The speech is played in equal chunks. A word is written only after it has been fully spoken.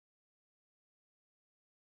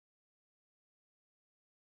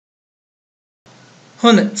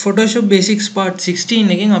හොඳයි Photoshop Basics part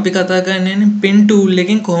 16 එකෙන් අපි කතා කරන්නේ pen tool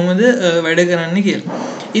එකෙන් කොහොමද වැඩ කරන්නේ කියලා.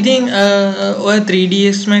 ඉතින් ඔය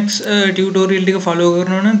 3ds max tutorial ටික follow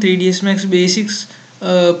කරනවා නම් 3ds max basics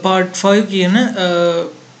part 5 කියන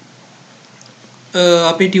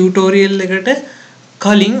අපේ tutorial එකට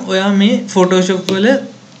කලින් ඔයා මේ Photoshop වල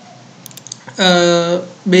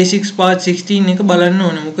basics part 16 එක බලන්න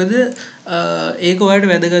ඕනේ. මොකද ඒක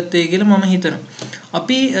ඔයාලට වැදගත් වෙයි කියලා මම හිතනවා.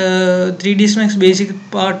 අපි 3ds max basic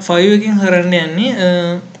part 5 එකෙන් කරන්න යන්නේ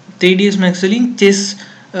 3ds max වලින්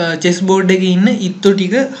chess board එකේ ඉන්න ඉත්තු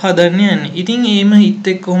ටික හදන්න යන්නේ. ඉතින් එහෙම ඉත්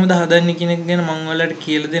එක්ක කොහොමද හදන්නේ කියන එක ගැන මම ඔයාලට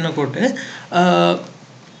කියලා දෙනකොට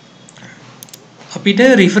අපිට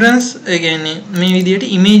reference ඒ කියන්නේ මේ විදිහට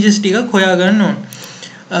images ටිකක් හොයා ගන්න ඕන.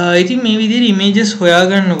 ඉතින් මේ විදිහට images හොයා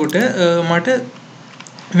ගන්නකොට මට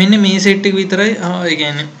මෙන්න මේ set එක විතරයි ඒ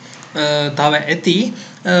කියන්නේ තව ඇති.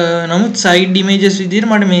 නමුත් side images විදිහට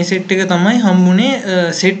මට මේ set එක තමයි හම්බුනේ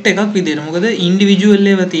set එකක් විදිහට. මොකද individual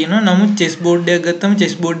ඒවා තියෙනවා. නමුත් chess board එකක් ගත්තම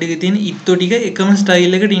chess board එකේ තියෙන ඉත්තු ටික එකම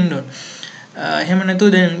style එකට ඉන්න ඕන. එහෙම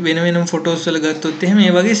නැතුව දැන් වෙන වෙනම photos වල ගත්තොත් එහෙම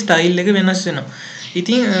ඒ වගේ style එක වෙනස් වෙනවා.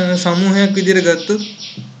 ඉතින් සමූහයක් විදිහට ගත්තොත්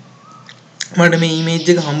මට මේ image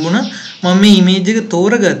එක හම්බුණා. මම මේ image එක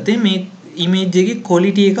තෝරගත්තේ මේ image එකේ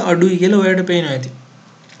quality එක අඩුයි කියලා ඔයාලට පේනවා ඇති.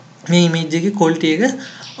 මේ image එකේ quality එක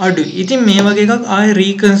අඩුයි. ඉතින් මේ වගේ එකක් ආයෙ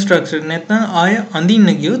reconstruction නැත්නම් ආයෙ අඳින්න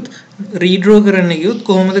ගියොත් redraw කරන්න ගියොත්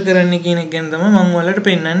කොහොමද කරන්නේ කියන එක ගැන තමයි මම ඔයාලට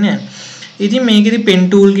පෙන්නන්න යන්නේ. ඉතින් මේකෙදි pen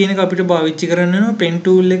tool කියන එක අපිට පාවිච්චි කරන්න වෙනවා. pen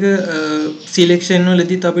tool එක selection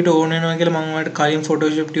වලදීත් අපිට ඕන වෙනවා කියලා මම ඔයාලට කලින්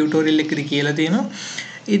Photoshop tutorial එකේදී කියලා තියෙනවා.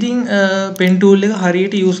 ඉතින් pen tool එක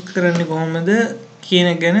හරියට use කරන්නේ කොහොමද කියන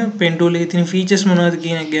එක ගැන pen tool එකේ තියෙන features මොනවද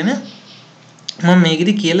කියන එක ගැන මම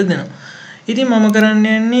මේකෙදි කියලා දෙනවා. ඉතින් මම කරන්න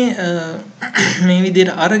යන්නේ මේ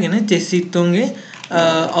විදිහට අරගෙන chess ඉත්තුන්ගේ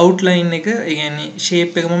outline එක ඒ කියන්නේ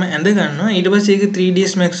shape එක මම ඇඳ ගන්නවා. ඊට පස්සේ ඒක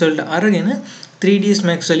 3ds max වලට අරගෙන 3ds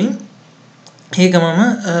max වලින් ඒක මම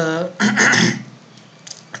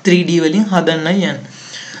 3D වලින් හදන්නයි යන්නේ.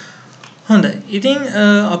 හොඳයි. ඉතින්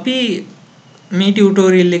අපි මේ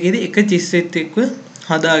ටියුටෝරියල් එකේදී එක chess set එකක්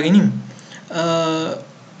හදාගෙන ඉමු.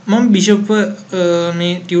 මම bishop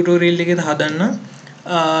මේ ටියුටෝරියල් එකේදී හදන්න.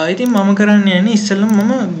 ඉතින් මම කරන්න යන්නේ ඉස්සෙල්ලම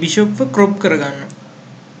මම bishop crop කරගන්නවා.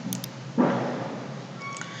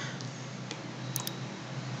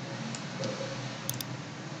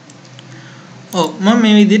 මම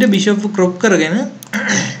මේ විදිහට bishop crop කරගෙන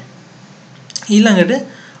ඊළඟට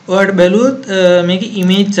ඔයාලට බැලුවොත් මේකේ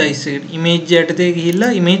image size එකට image යටතේ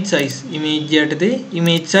ගිහිල්ලා image යටතේ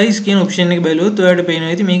image size කියන option එක බැලුවොත් ඔයාලට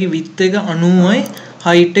පේනවා ඇති මේකේ width එක 90යි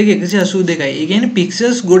height එක 182යි. ඒ කියන්නේ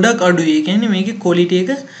pixels ගොඩක් අඩුයි. ඒ කියන්නේ මේකේ quality එක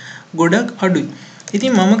ගොඩක් අඩුයි.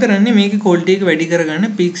 ඉතින් මම කරන්නේ මේකේ quality එක වැඩි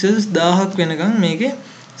කරගන්න pixels 1000ක් වෙනකන් මේකේ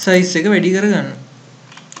size එක වැඩි කරගන්න.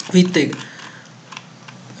 width එක.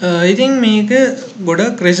 ඉතින් මේක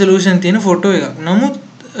ගොඩක් resolution තියෙන photo එකක්. නමුත්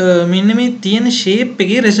මෙන්න මේ තියෙන shape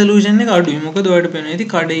එකේ resolution එක අඩුයි. මොකද ඔයාලට පේනවා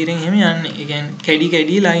ඉතින් කඩේරින් එහෙම යන්නේ. ඒ කියන්නේ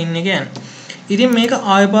කැඩි line එක යන්නේ. ඉතින් මේක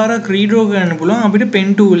ආය පාරක් redraw කරන්න පුළුවන් අපිට pen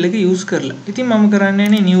tool එක use කරලා. ඉතින් මම කරන්න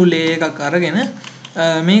යන්නේ new layer එකක් අරගෙන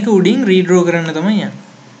මේක උඩින් redraw කරන්න තමයි යන්නේ.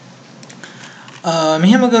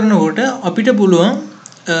 මෙහෙම කරනකොට අපිට පුළුවන්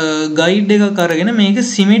guide එකක් අරගෙන මේක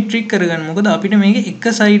symmetric කරගන්න. මොකද අපිට මේක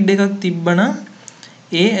එක side එකක් තිබ්බනම්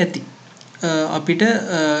ඒ ඇති. අපිට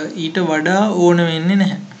ඊට වඩා ඕන වෙන්නේ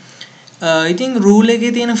නැහැ. ඉතින් rule එකේ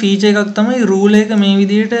තියෙන feature එකක් තමයි rule එක මේ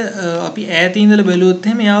විදිහට අපි ඈතින් ඉඳලා බැලුවොත්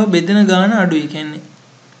එහෙම එයාව බෙදෙන ගාන අඩුයි. කියන්නේ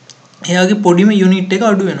එයාගේ පොඩිම unit එක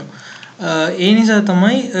අඩු වෙනවා. ඒ නිසා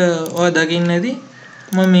තමයි ඔයා දකින්න ඇති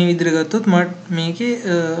මම මේ විදිහට ගත්තොත් මේකේ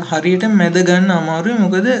හරියට මැද ගන්න අමාරුයි.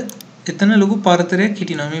 මොකද එතන ලොකු පරතරයක්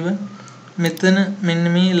හිටිනවා. මෙතන මෙන්න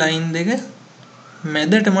මේ line දෙක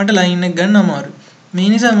මැදට මට line එක ගන්න අමාරුයි. මේ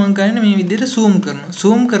නිසා මම කියන්නේ මේ විදිහට zoom කරනවා.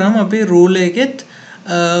 zoom කරාම අපේ rule එකෙත්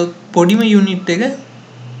පොඩිම unit එක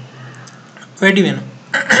වැඩි වෙනවා.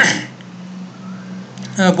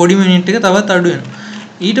 පොඩිම unit එක තවත් අඩු වෙනවා.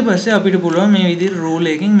 ඊට පස්සේ අපිට පුළුවන් මේ විදිහට rule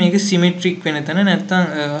එකකින් මේක symmetric වෙන තැන නැත්තම්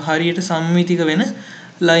හරියට සම්මිතික වෙන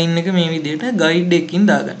line එක මේ විදිහට guide එකකින්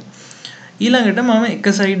දාගන්න. ඊළඟට මම එක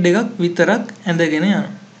side එකක් විතරක් ඇඳගෙන යනවා.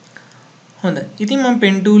 හොඳයි. ඉතින් මම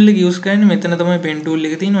pen tool එක use කරන්නේ මෙතන තමයි pen tool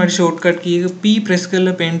එක තියෙන්නේ. ඔයාලට shortcut key එක P press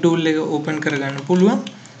කරලා pen tool එක open කරගන්න පුළුවන්.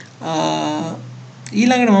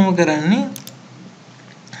 ඊළඟට මම කරන්නේ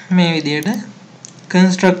මේ විදිහට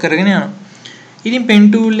construct කරගෙන යනවා. ඉතින් pen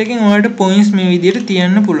tool එකෙන් ඔයාලට points මේ විදිහට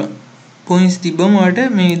තියන්න පුළුවන්. points තිබ්බම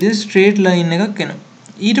ඔයාලට මේ විදිහට straight line එකක් එනවා.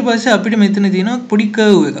 ඊට පස්සේ අපිට මෙතන තියෙනවා පොඩි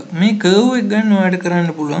curve එකක්. මේ curve එක ගන්න ඔයාලට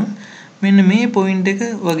කරන්න පුළුවන්. මෙන්න මේ point එක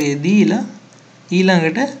වගේ දීලා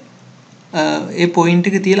ඊළඟට ඒ point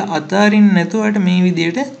එක තියලා අතාරින්න නැතුව ඔයාලට මේ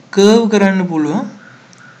විදිහට curve කරන්න පුළුවන්.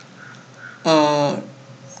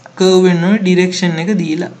 කර්ව් වෙන්න ඕනේ ඩිරෙක්ෂන් එක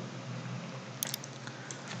දීලා.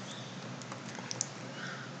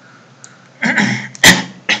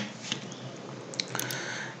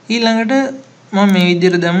 ඊළඟට මම මේ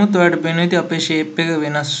විදිහට දැම්මොත් ඔයාලට පේනවා ඉතින් අපේ ෂේප් එක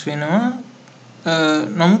වෙනස් වෙනවා.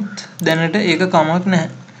 නමුත් දැනට ඒක කමක් නැහැ.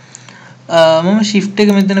 මම shift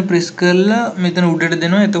එක මෙතන press කරලා මෙතන උඩට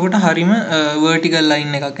දෙනවා. එතකොට හරීම vertical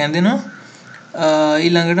line එකක් ඇඳෙනවා.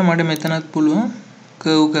 ඊළඟට මට මෙතනත් පුළුවන්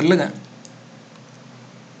curve කරලා ගන්න.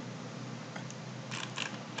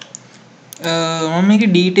 මම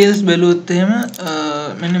මේකේ details බැලුවොත් එහෙම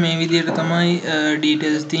මෙන්න මේ විදිහට තමයි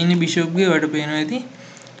details තියෙන්නේ bishop ගේ වලට පේනවා ඇති.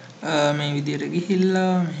 මේ විදිහට ගිහිල්ලා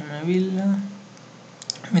මෙහෙම ඇවිල්ලා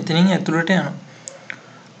මෙතනින් ඇතුළට යනවා.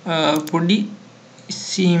 පොඩි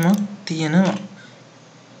සීමක් තියෙනවා.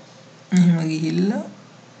 මෙහෙම ගිහිල්ලා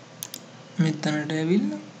මෙතනට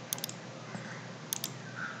ඇවිල්ලා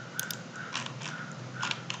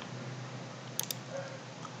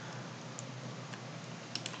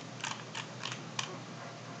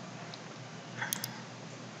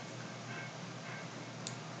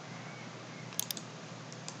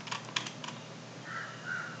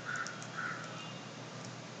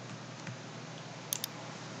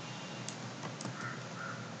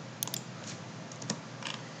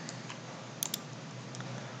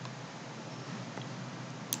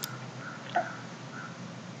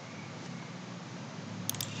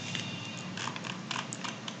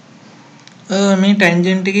මේ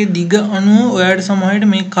ටැන්ජන්ට් එකේ දිග අණුව ඔයාලට සමහරවිට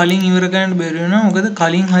මේ කලින් ඉවර කරන්න බැරි වෙනවා. මොකද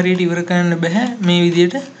කලින් හරියට ඉවර කරන්න බෑ. මේ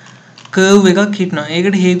විදිහට කර්ව් එකක් හිටිනවා.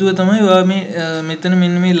 ඒකට හේතුව තමයි ඔයා මේ මෙතන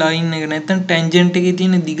මෙන්න මේ ලයින් එක නැත්තම් ටැන්ජන්ට් එකේ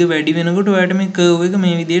තියෙන දිග වැඩි වෙනකොට ඔයාලට මේ කර්ව් එක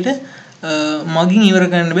මේ විදිහට මගින් ඉවර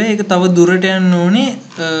කරන්න බෑ. ඒක තව දුරට යන්න ඕනේ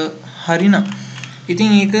හරිනම්.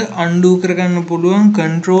 ඉතින් ඒක undo කරගන්න පුළුවන්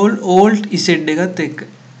control alt z එකත් එක්ක.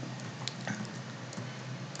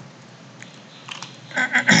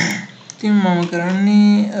 ඉතින් මම කරන්නේ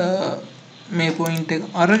මේ පොයින්ට් එක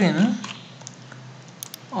අරගෙන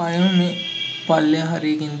ආයෙම මේ පල්ලෙය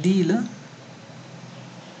හරියකින් දීලා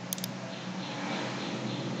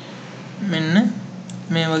මෙන්න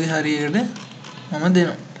මේ වගේ හරියකට මම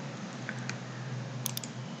දෙනවා.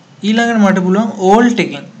 ඊළඟට මට පුළුවන් alt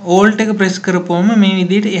එකෙන් alt එක ප්‍රෙස් කරපුවම මේ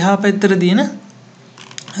විදිහට එහා පැත්තට තියෙන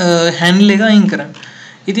handle එක අයින් කරන්න.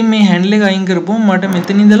 ඉතින් මේ handle එක අයින් කරපුවම මට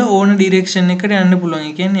මෙතන ඉඳලා ඕන ඩිරෙක්ෂන් එකකට යන්න පුළුවන්.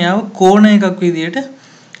 ඒ කියන්නේ යාව කෝණ එකක් විදියට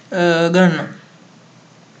ගන්නවා.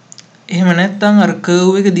 එහෙම නැත්නම් අර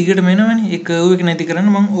කර්ව් එක දිගටම එනවනේ. ඒ කර්ව් එක නැති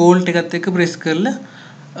කරන්න මම alt එකත් එක්ක ප්‍රෙස් කරලා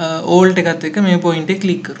alt එකත් එක්ක මේ පොයින්ට් එක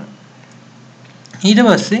ක්ලික් කරනවා. ඊට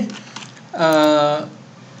පස්සේ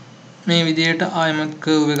මේ විදියට ආයමත්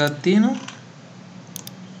කර්ව් එකක් තියෙනවා.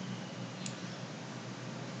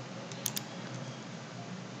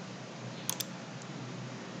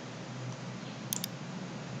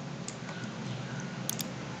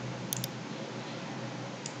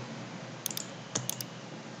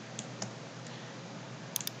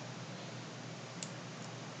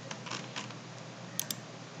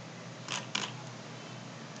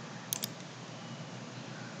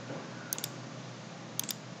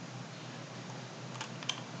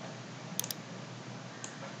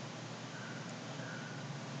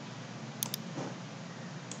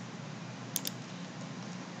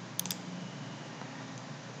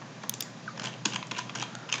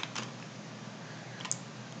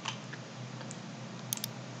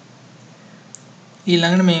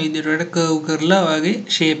 ඊළඟට මේ විදිහට කර්ව් කරලා ඔයාගේ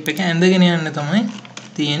ෂේප් එක ඇඳගෙන යන්න තමයි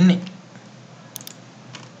තියෙන්නේ.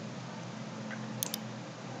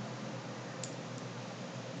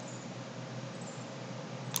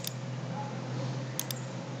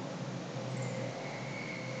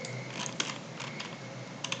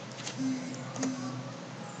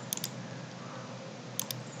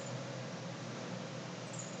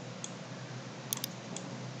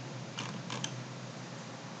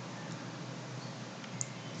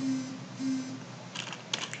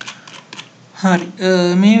 හරි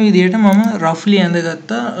මේ විදිහට මම රෆ්ලි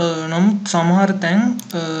ඇඳගත්තා. නමුත් සමහර තැන්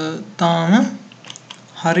තාම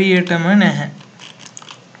හරියටම නැහැ.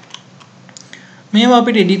 මේවා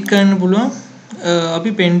අපිට එඩිට් කරන්න පුළුවන්.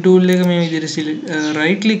 අපි pen tool එක මේ විදිහට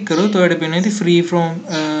right click කරොත් ඔයාලට පේනවා free from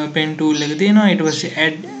pen tool එක තියෙනවා. ඊට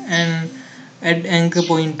පස්සේ add anchor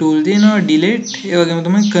point tool තියෙනවා. delete ඒ වගේම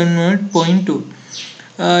තමයි convert point tool.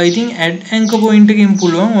 ඉතින් add anchor point එකකින්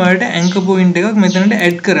පුළුවන් ඔයාලට anchor point එකක් මෙතනට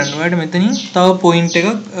add කරන්න. ඔයාලට මෙතනින් තව point එකක්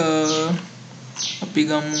අපි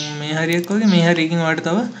ගමු මේ හරියක් වගේ මේ හරියකින් ඔයාලට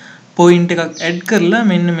තව point එකක් add කරලා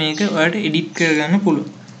මෙන්න මේක ඔයාලට edit කරගන්න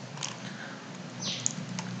පුළුවන්.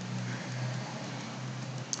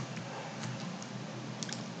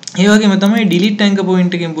 ඒ වගේම තමයි delete anchor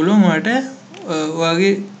point එකකින් පුළුවන් ඔයාලට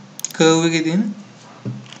ඔයාගේ curve එකේ තියෙන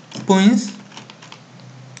points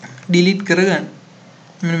delete කරගන්න.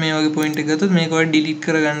 මෙන්න මේ වගේ point එක ගත්තොත් මේක ඔයාලට delete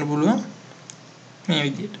කරගන්න පුළුවන් මේ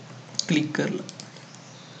විදිහට click කරලා.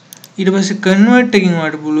 ඊට පස්සේ convert එකකින්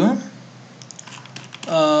ඔයාලට පුළුවන්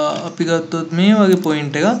අපි ගත්තොත් මේ වගේ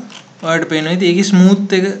point එකක් ඔයාලට පේනවා ඉතින් ඒකේ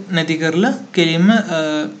smooth එක නැති කරලා කෙලින්ම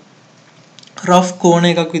rough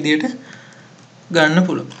corner එකක් විදිහට ගන්න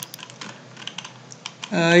පුළුවන්.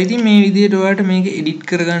 ඉතින් මේ විදිහට ඔයාලට මේක edit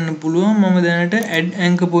කරගන්න පුළුවන්. මම දැනට add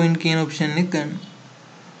anchor point කියන option එක ගන්න.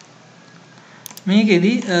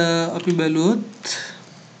 මේකෙදි අපි බලුවොත්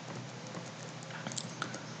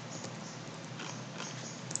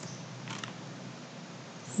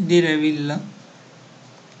ඉදිරිය ඇවිල්ලා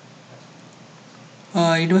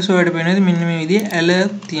ඊට පස්සේ ඔයාලට පේනවා මෙන්න මේ විදිහේ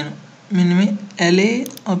ඇලයක් තියෙනවා. මෙන්න මේ ඇලේ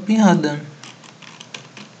අපි හදන්න.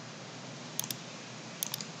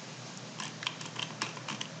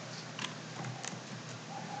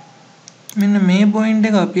 මෙන්න මේ point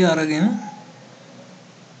එක අපි අරගෙන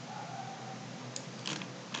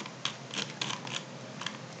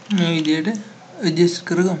මේ විදිහට adjust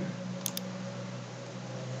කරගමු.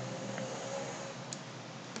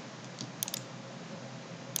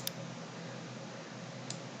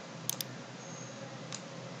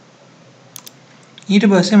 ඊට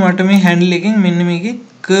පස්සේ මට මේ handle එකෙන් මෙන්න මේකේ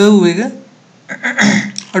curve එක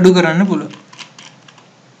අඩු කරන්න පුළුවන්.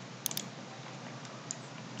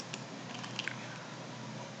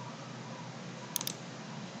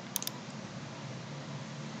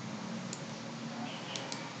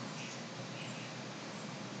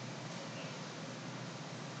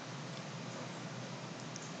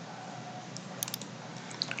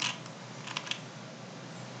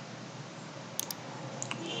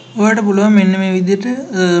 ඔයාලට පුළුවන් මෙන්න මේ විදිහට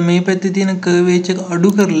මේ පැත්තේ තියෙන curvature එක අඩු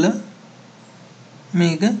කරලා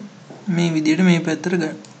මේක මේ විදිහට මේ පැත්තට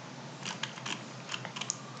ගන්න.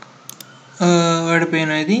 ඔයාලට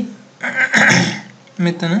පේනවා ඇති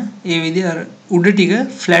මෙතන ඒ විදිහ අර උඩ ටික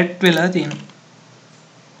ෆ්ලැට් වෙලා තියෙනවා.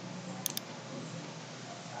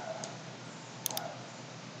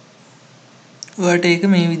 ඔයාලට ඒක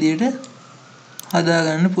මේ විදිහට හදා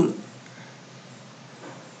ගන්න පුළුවන්.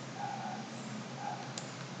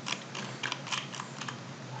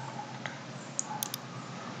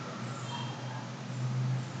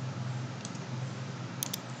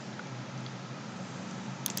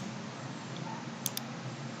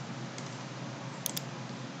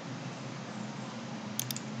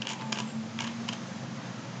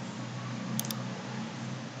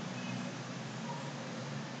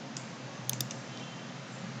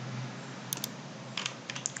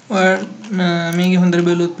 මේක හොඳට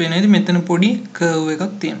බලුවොත් පේනවා ඉතින් මෙතන පොඩි curve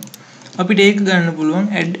එකක් තියෙනවා. අපිට ඒක ගන්න පුළුවන්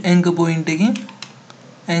add anchor point එකෙන්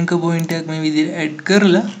anchor point එකක් මේ විදිහට add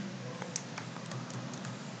කරලා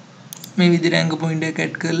මේ විදිහට anchor point එකක්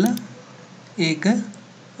add කරලා ඒක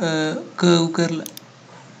curve කරලා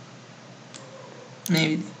මේ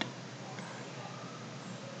විදිහට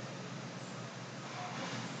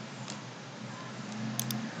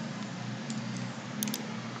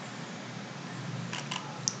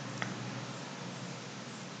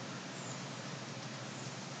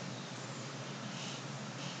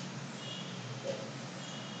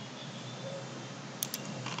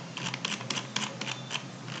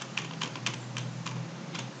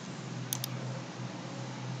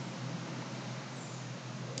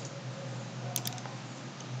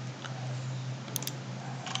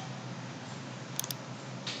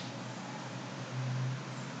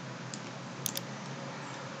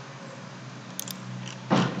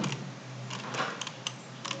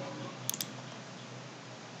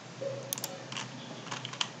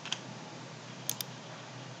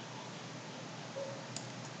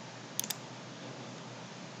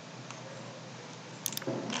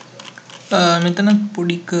මෙතන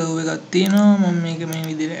පොඩි curve එකක් තියෙනවා. මම මේක මේ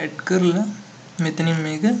විදිහට add කරලා මෙතනින්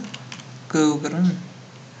මේක curve කරන්න.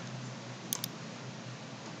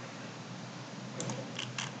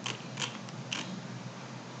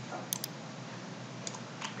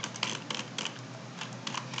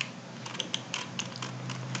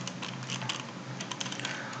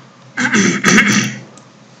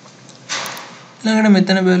 ළඟට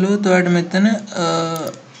මෙතන බලුවොත් ඔයාලට මෙතන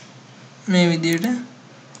මේ විදිහට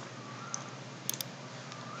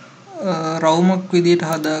රවුමක් විදිහට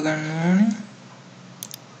හදා ගන්න ඕනේ.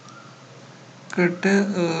 කට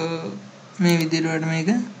මේ විදිහට වඩ මේක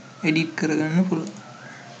එඩිට් කරගන්න පුළුවන්.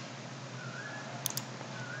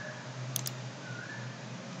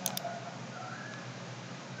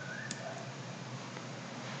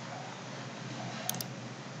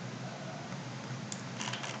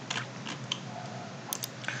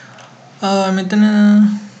 මෙතන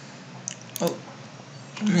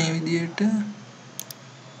මේ විදිහට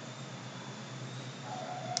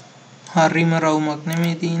හරිම රවුමක්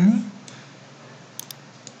නෙමෙයි තියෙන්නේ.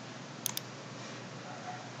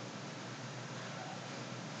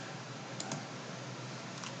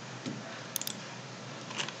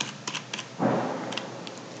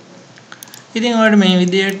 ඉතින් ඔයාලට මේ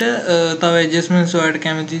විදිහට තව ඇඩ්ජස්ට්මන්ට්ස් ඔයාලට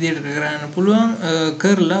කැමති විදිහට කරන්න පුළුවන්.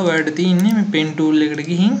 කරලා ඔයාලට තියෙන්නේ මේ pen tool එකට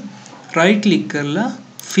ගිහින් right click කරලා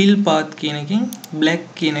fill path කියන එකෙන් black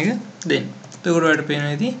කියන එක දෙන්න. එතකොට ඔයාලට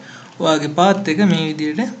පේනවා ඉතින් ඔයාගේ path එක මේ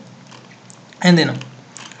විදිහට ඇඳෙනවා.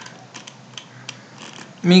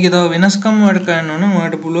 මේකේ තව වෙනස්කම් ඔයාලට කරන්න ඕන.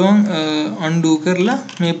 ඔයාලට පුළුවන් undo කරලා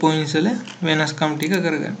මේ points වල වෙනස්කම් ටික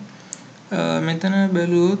කරගන්න. මෙතන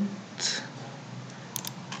බැලුවොත්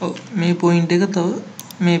මේ පොයින්ට් එක තව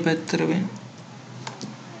මේ පැත්තට වෙන්න.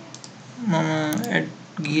 මම ඇඩ්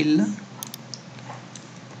ගිහිල්ලා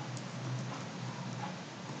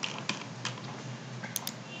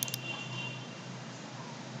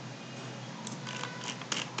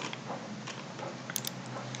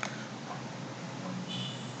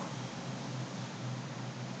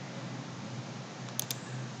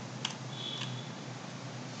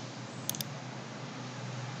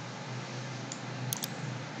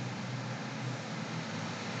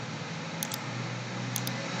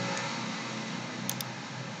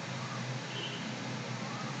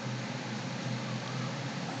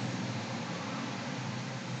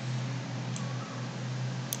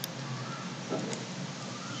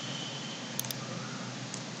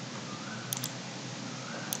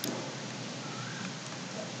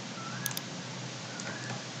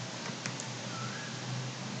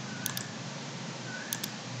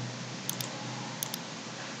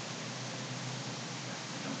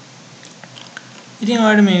ඉතින්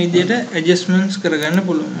ඔයාලට මේ විදිහට ඇඩ්ජස්ට්මන්ට්ස් කරගන්න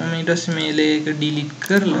පුළුවන්. මම ඊට පස්සේ මේ ලේ එක ඩිලීට්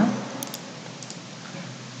කරලා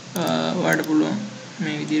ඔයාලට පුළුවන්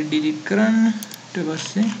මේ විදිහට ඩිලීට් කරන්න. ඊට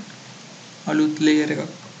පස්සේ අලුත් ලේයර් එකක්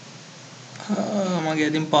මගේ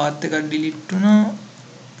අදින් පාත් එකක් ඩිලීට් වුණා.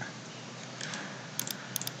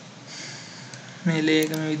 මේ ලේ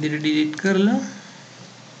එක මේ විදිහට ඩිලීට් කරලා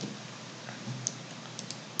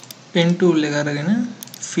pen tool එක අරගෙන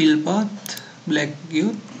fill path black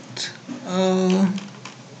ගියොත්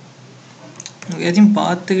ඉතින්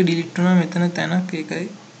පාත් එක ඩිලීට් වුණා මෙතන තැනක් ඒකයි.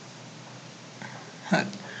 හරි.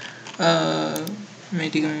 මේ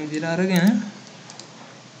ටික මේ විදිහට අරගෙන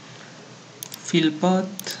fill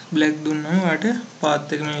path black දුන්නාම ඔයාලට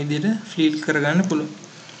පාත් එක මේ විදිහට fill කරගන්න පුළුවන්.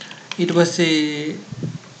 ඊට පස්සේ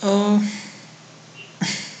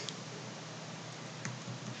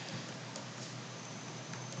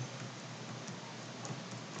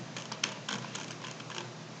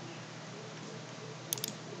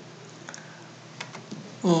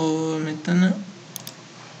මෙතන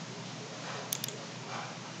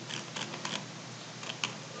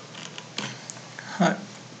හරි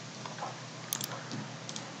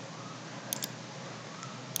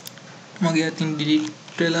මගේ අතින්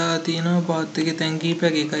ඩිලීට් වෙලා තියෙනවා පාත් එකේ තැන්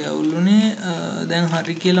කීපයක් ඒකයි අවුල්ුනේ. දැන්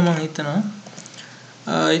හරි කියලා මම හිතනවා.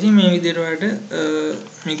 ඉතින් මේ විදිහට ඔයාලට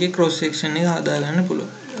මේකේ ක්‍රොස් සෙක්ෂන් එක හදාගන්න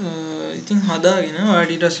පුළුවන්. ඉතින් හදාගෙන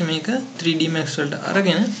ඔයාලට ඊට පස්සේ මේක 3D Max වලට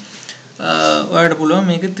අරගෙන ඔයාලට පුළුවන්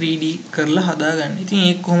මේක 3D කරලා හදාගන්න. ඉතින්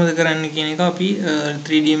ඒක කොහොමද කරන්න කියන එක අපි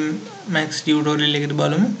 3D Max ටියුටෝරියල් එකේදී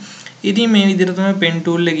බලමු. ඉතින් මේ විදිහට තමයි pen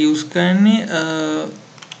tool එක use කරන්නේ.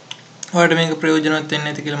 ඔයාලට මේක ප්‍රයෝජනවත් වෙන්නේ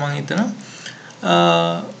නැති කියලා මම හිතනවා.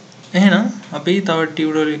 එහෙනම් අපි තව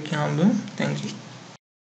ටියුටෝරියල් එකකින් හම්බෙමු. Thank you.